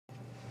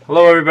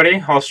Hello everybody,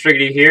 Hall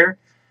Striggity here.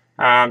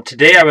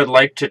 Today I would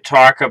like to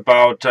talk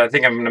about, I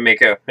think I'm going to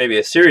make maybe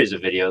a series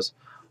of videos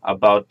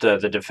about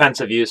the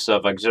defensive use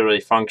of auxiliary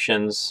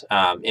functions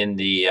in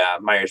the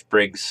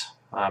Myers-Briggs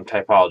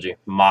typology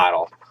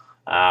model.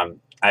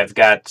 I've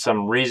got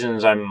some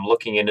reasons I'm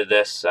looking into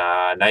this.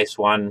 A nice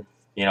one,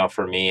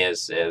 for me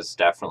is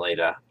definitely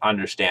to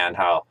understand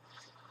how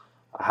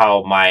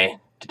my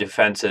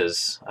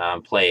defenses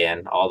play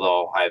in,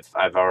 although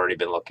I've already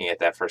been looking at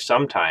that for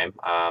some time,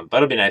 but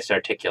it'll be nice to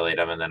articulate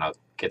them and then I'll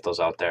get those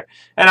out there.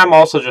 And I'm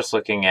also just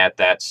looking at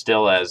that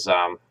still as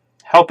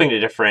helping to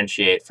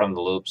differentiate from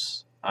the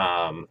loops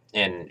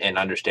in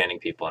understanding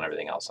people and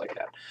everything else like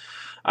that.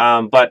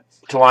 But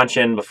to launch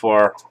in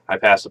before I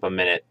pass up a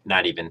minute,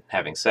 not even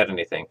having said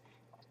anything,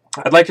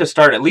 I'd like to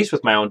start at least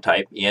with my own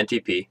type,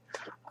 ENTP,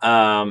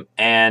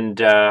 and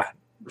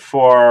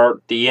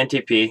for the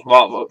ENTP,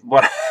 well,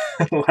 what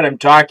what I'm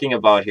talking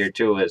about here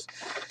too is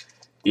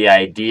the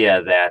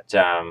idea that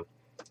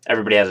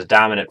everybody has a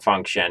dominant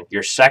function.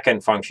 Your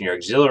second function, your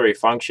auxiliary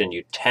function,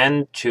 you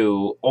tend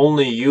to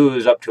only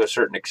use up to a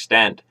certain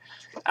extent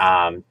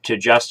to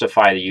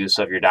justify the use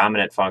of your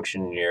dominant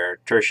function and your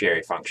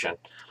tertiary function.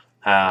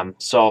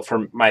 So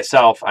for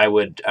myself, I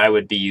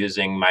would be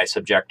using my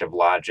subjective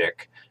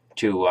logic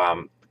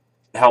to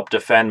help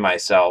defend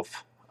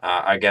myself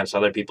against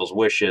other people's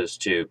wishes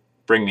to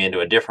bring me into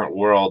a different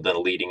world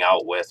than leading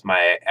out with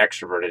my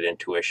extroverted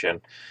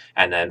intuition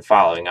and then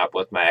following up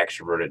with my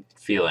extroverted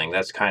feeling.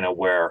 That's kind of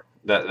where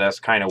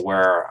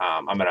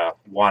I'm going to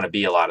want to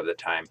be a lot of the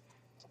time.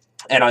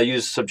 And I'll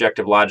use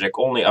subjective logic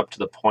only up to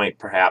the point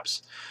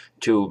perhaps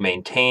to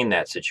maintain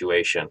that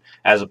situation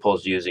as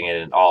opposed to using it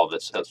in all of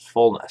its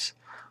fullness.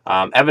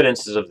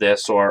 Evidences of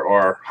this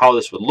or how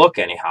this would look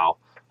anyhow,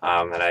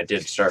 and I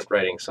did start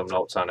writing some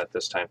notes on it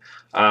this time.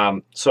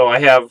 So I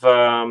have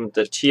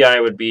the TI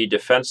would be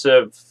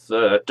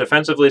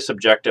defensively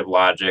subjective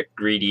logic,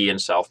 greedy,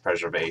 and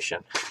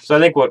self-preservation. So I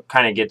think what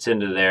kind of gets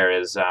into there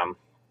is I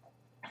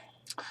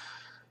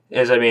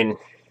mean,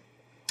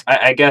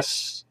 I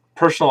guess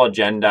personal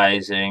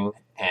agendizing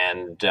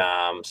and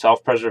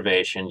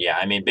self-preservation. Yeah,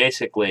 I mean,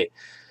 basically,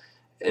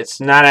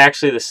 it's not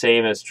actually the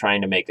same as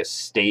trying to make a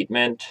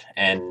statement,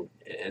 and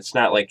it's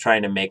not like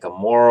trying to make a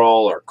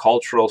moral or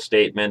cultural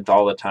statement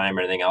all the time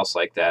or anything else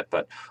like that,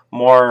 but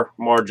more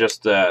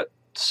just the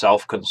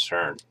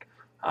self-concern.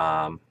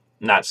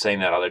 Not saying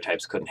that other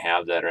types couldn't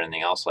have that or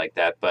anything else like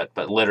that, but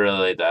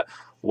literally the,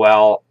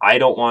 well, I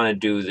don't want to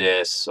do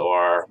this,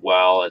 or,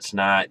 well, it's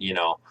not,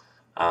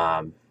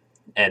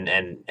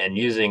 and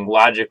using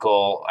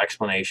logical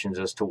explanations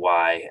as to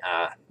why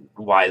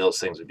those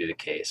things would be the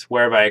case.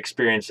 Where have I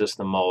experienced this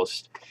the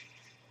most?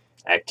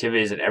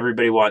 Activities that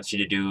everybody wants you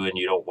to do and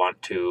you don't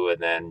want to, and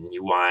then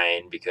you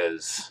whine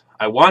because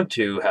I want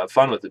to have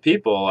fun with the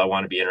people, I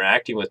want to be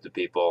interacting with the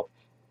people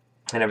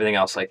and everything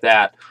else like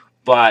that,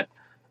 but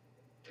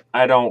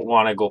I don't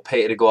want to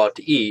pay to go out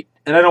to eat,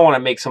 and I don't want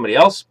to make somebody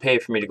else pay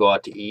for me to go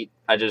out to eat.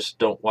 I just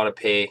don't want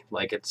to pay.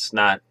 Like, it's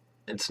not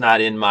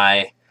in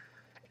my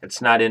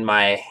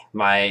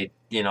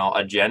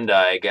agenda,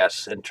 I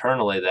guess,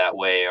 internally that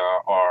way,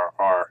 or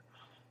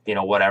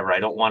whatever. I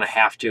don't want to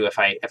have to, if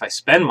I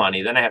spend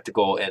money, then I have to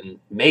go and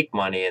make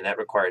money, and that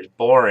requires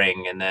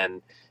boring, and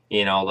then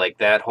like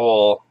that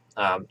whole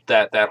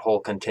that whole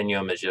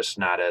continuum is just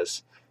not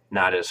as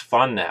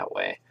fun that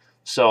way.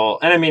 So,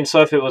 and I mean,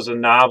 so if it was a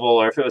novel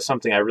or if it was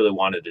something I really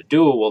wanted to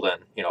do, well then,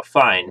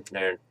 fine.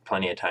 There are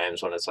plenty of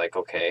times when it's like,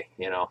 okay,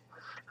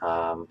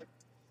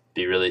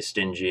 be really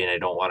stingy, and I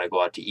don't want to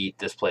go out to eat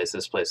this place,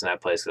 and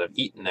that place, because I've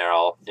eaten there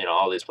all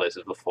these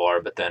places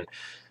before. But then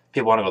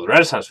people want to go to the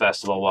Renaissance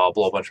Festival, well, I'll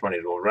blow a bunch of money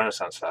to go to the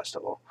Renaissance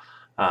Festival.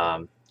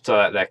 So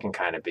that can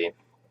kind of be.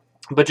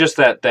 But just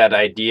that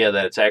idea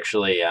that it's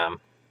actually,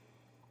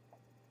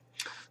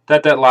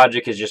 that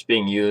logic is just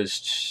being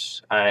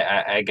used,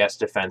 I guess,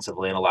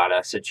 defensively in a lot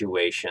of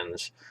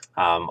situations,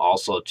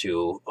 also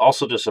to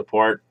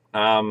support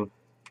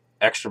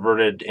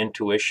extroverted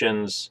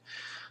intuitions,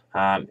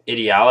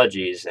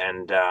 ideologies,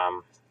 and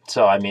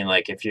so I mean,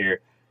 like, if you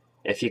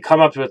come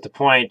up with the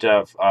point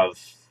of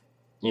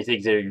you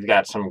think that you've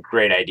got some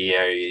great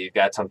idea, or you've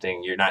got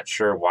something you're not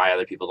sure why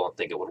other people don't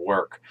think it would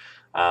work,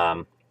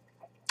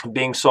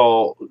 being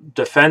so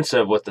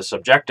defensive with the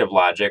subjective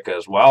logic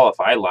as well, if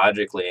I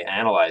logically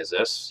analyze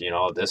this,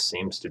 this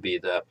seems to be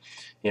the,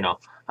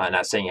 I'm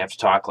not saying you have to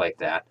talk like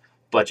that,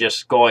 but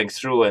just going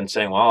through and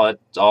saying, well,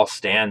 it all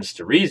stands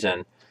to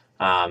reason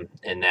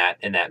in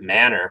that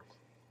manner,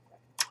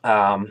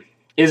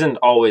 isn't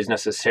always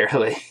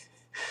necessarily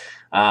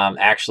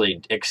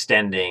actually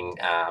extending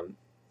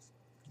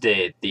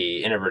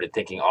the introverted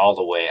thinking all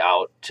the way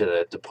out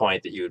to the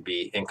point that you would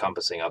be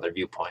encompassing other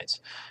viewpoints.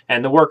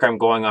 And the work I'm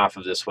going off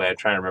of this way, I'm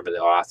trying to remember the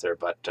author,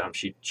 but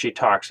she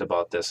talks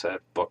about this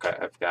book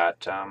I've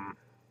got.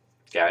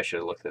 Yeah, I should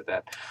have looked at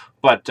that.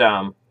 But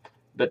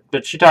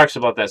she talks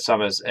about that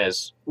some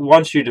as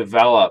once you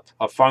develop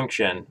a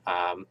function,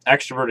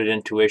 extroverted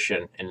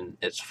intuition in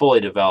its fully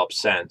developed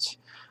sense,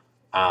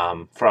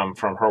 from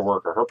her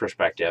work or her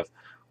perspective,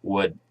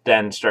 would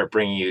then start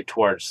bringing you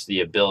towards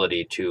the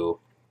ability to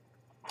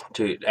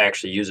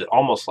actually use it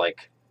almost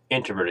like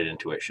introverted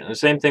intuition. The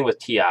same thing with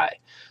TI.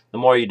 The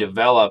more you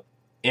develop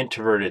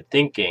introverted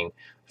thinking,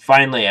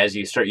 finally, as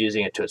you start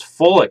using it to its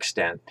full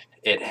extent,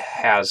 it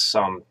has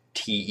some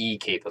TE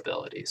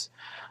capabilities,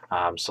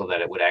 so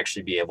that it would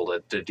actually be able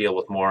to deal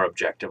with more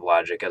objective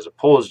logic as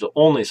opposed to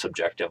only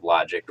subjective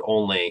logic,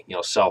 only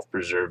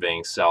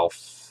self-preserving,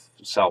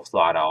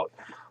 self-thought out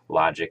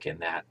logic in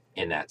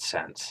that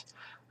sense.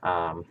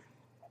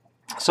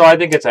 So I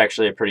think it's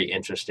actually a pretty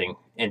interesting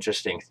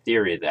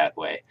theory that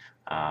way.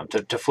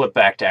 To flip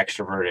back to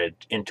extroverted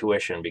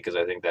intuition, because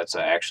I think that's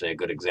actually a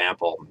good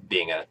example,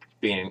 being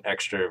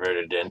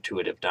extroverted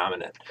intuitive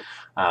dominant.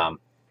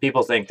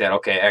 People think that,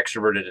 okay,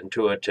 extroverted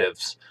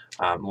intuitives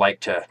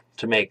like to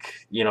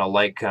make,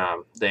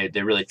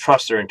 they really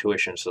trust their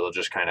intuition, so they'll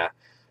just kind of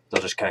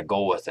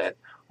go with it.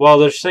 Well,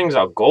 there's things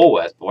I'll go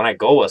with, but when I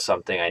go with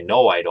something, I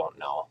know I don't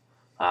know.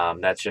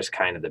 That's just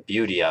kind of the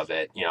beauty of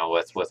it,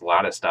 with a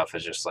lot of stuff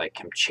is just like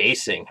I'm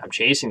chasing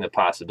the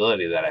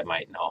possibility that I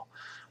might know.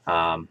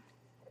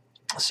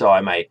 So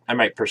I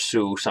might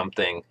pursue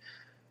something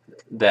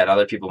that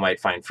other people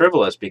might find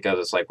frivolous, because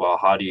it's like, well,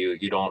 how do you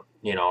don't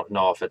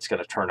know if it's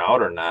going to turn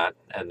out or not.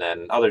 And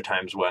then other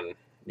times when,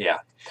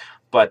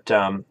 but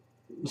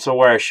so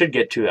where I should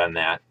get to on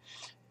that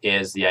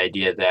is the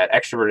idea that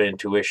extroverted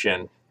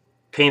intuition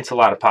paints a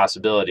lot of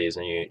possibilities,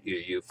 and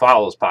you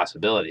follow those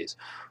possibilities.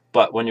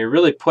 But when you're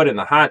really put in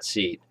the hot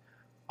seat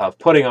of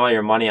putting all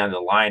your money on the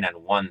line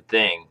on one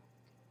thing,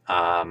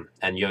 and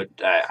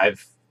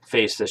I've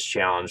faced this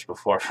challenge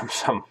before from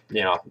some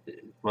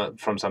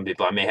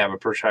people. I may have a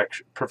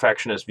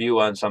perfectionist view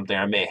on something.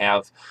 I may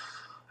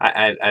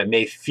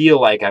feel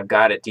like I've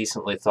got it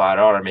decently thought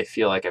out. I may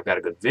feel like I've got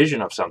a good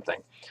vision of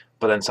something,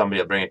 but then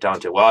somebody will bring it down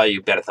to, well,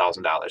 you bet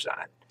 $1,000 on it,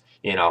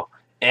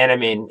 And I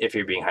mean, if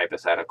you're being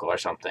hypothetical or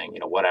something,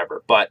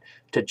 whatever. But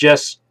to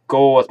just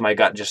go with my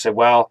gut and just say,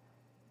 well,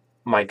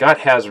 my gut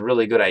has a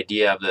really good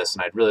idea of this,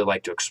 and I'd really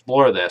like to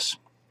explore this.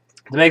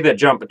 To make that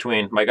jump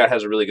between my gut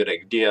has a really good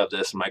idea of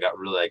this and my gut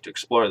really like to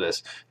explore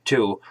this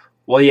to,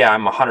 well, yeah,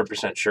 I'm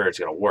 100% sure it's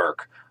going to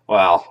work.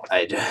 Well,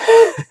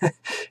 that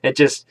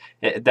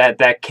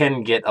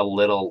can get a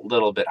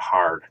little bit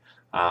hard.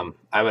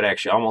 I would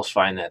actually almost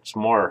find that it's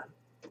more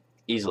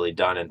easily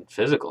done in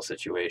physical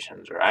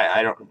situations, or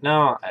I don't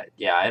know.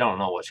 I don't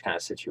know which kind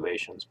of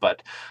situations,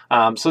 but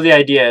so the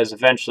idea is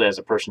eventually, as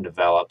a person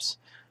develops,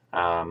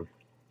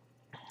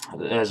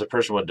 as a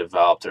person would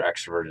develop their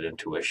extroverted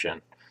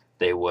intuition,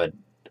 they would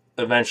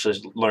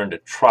eventually learn to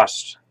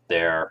trust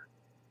their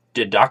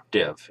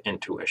deductive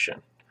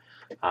intuition,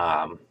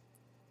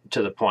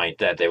 to the point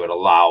that they would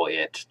allow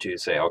it to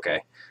say,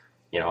 okay,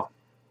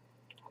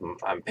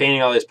 I'm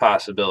painting all these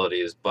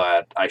possibilities,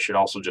 but I should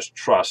also just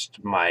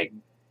trust my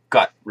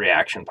gut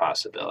reaction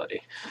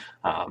possibility.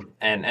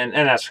 And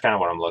that's kind of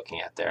what I'm looking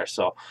at there.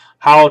 So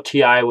how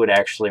TI would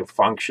actually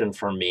function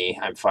for me,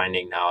 I'm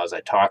finding now as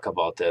I talk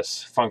about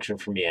this, function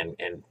for me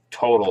in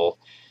total,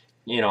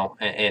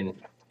 in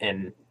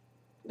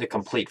the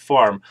complete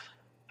form.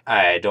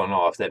 I don't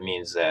know if that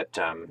means that,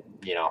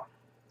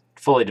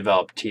 fully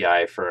developed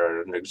TI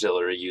for an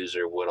auxiliary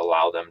user would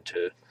allow them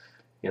to,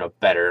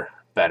 better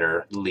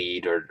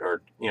lead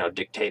or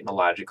dictate in a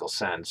logical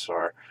sense,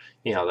 or,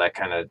 that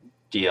kind of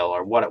deal,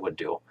 or what it would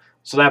do.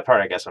 So that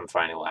part I guess I'm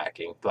finding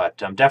lacking, but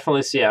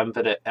definitely see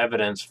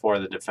evidence for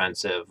the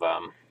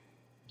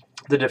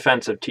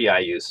defensive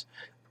TI use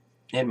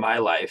in my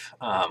life.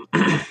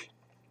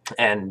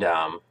 And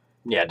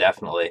yeah,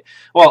 definitely.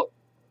 Well,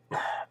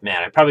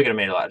 man, I probably could have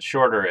made it a lot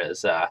shorter.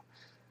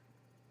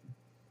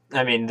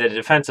 I mean, the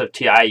defensive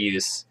TI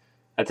use,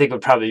 I think,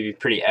 would probably be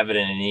pretty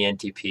evident in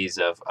ENTPs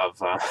of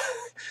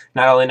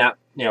not only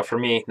for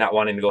me, not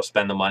wanting to go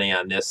spend the money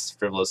on this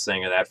frivolous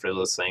thing or that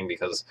frivolous thing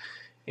because,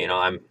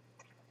 I'm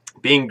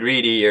being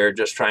greedy or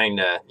just trying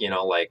to,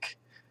 like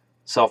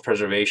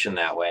self-preservation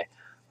that way.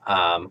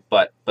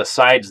 But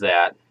besides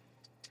that,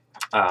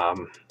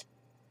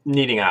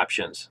 needing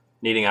options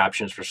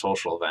for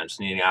social events,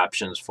 needing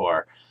options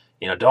for,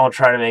 don't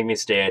try to make me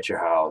stay at your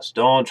house.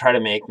 Don't try to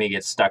make me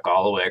get stuck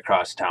all the way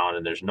across town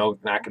and there's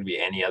not going to be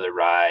any other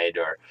ride,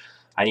 or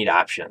I need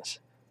options.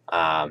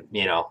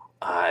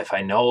 If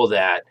I know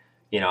that,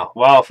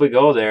 well, if we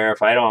go there,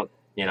 if I don't,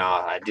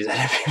 I do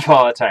that to people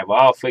all the time.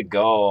 Well, if we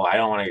go, I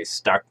don't want to be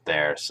stuck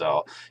there.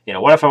 So,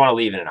 what if I want to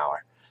leave in an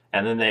hour?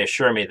 And then they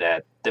assure me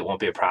that it won't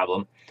be a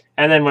problem.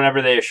 And then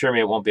whenever they assure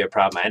me it won't be a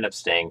problem, I end up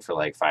staying for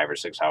like 5 or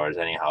 6 hours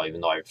anyhow,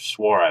 even though I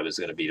swore I was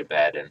going to be to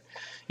bed. And,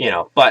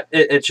 but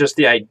it's just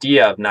the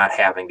idea of not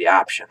having the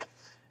option.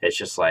 It's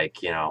just like,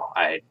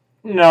 I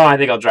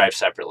think I'll drive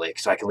separately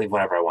so I can leave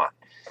whenever I want,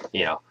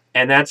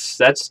 And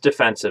that's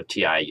defensive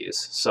TI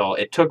use. So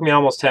it took me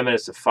almost 10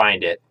 minutes to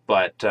find it,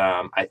 but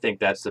I think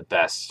that's the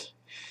best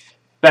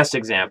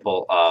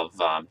example of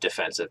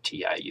defensive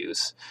TI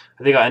use.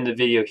 I think I'll end the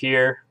video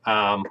here.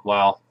 And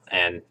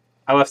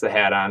I left the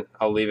hat on.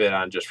 I'll leave it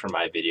on just for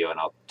my video, and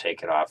I'll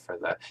take it off for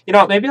the,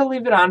 maybe I'll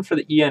leave it on for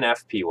the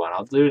ENFP one.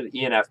 I'll do the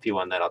ENFP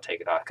one, then I'll take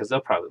it off because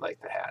they'll probably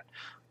like the hat.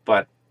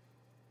 But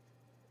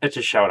it's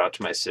a shout out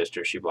to my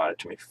sister. She bought it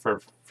to me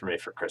for me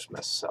for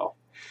Christmas. So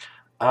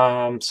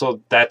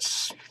so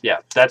that's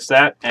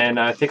that, and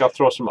I think I'll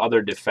throw some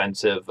other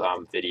defensive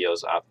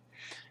videos up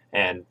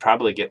and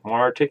probably get more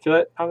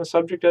articulate on the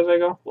subject as I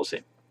go. We'll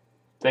see.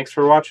 Thanks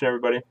for watching,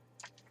 everybody.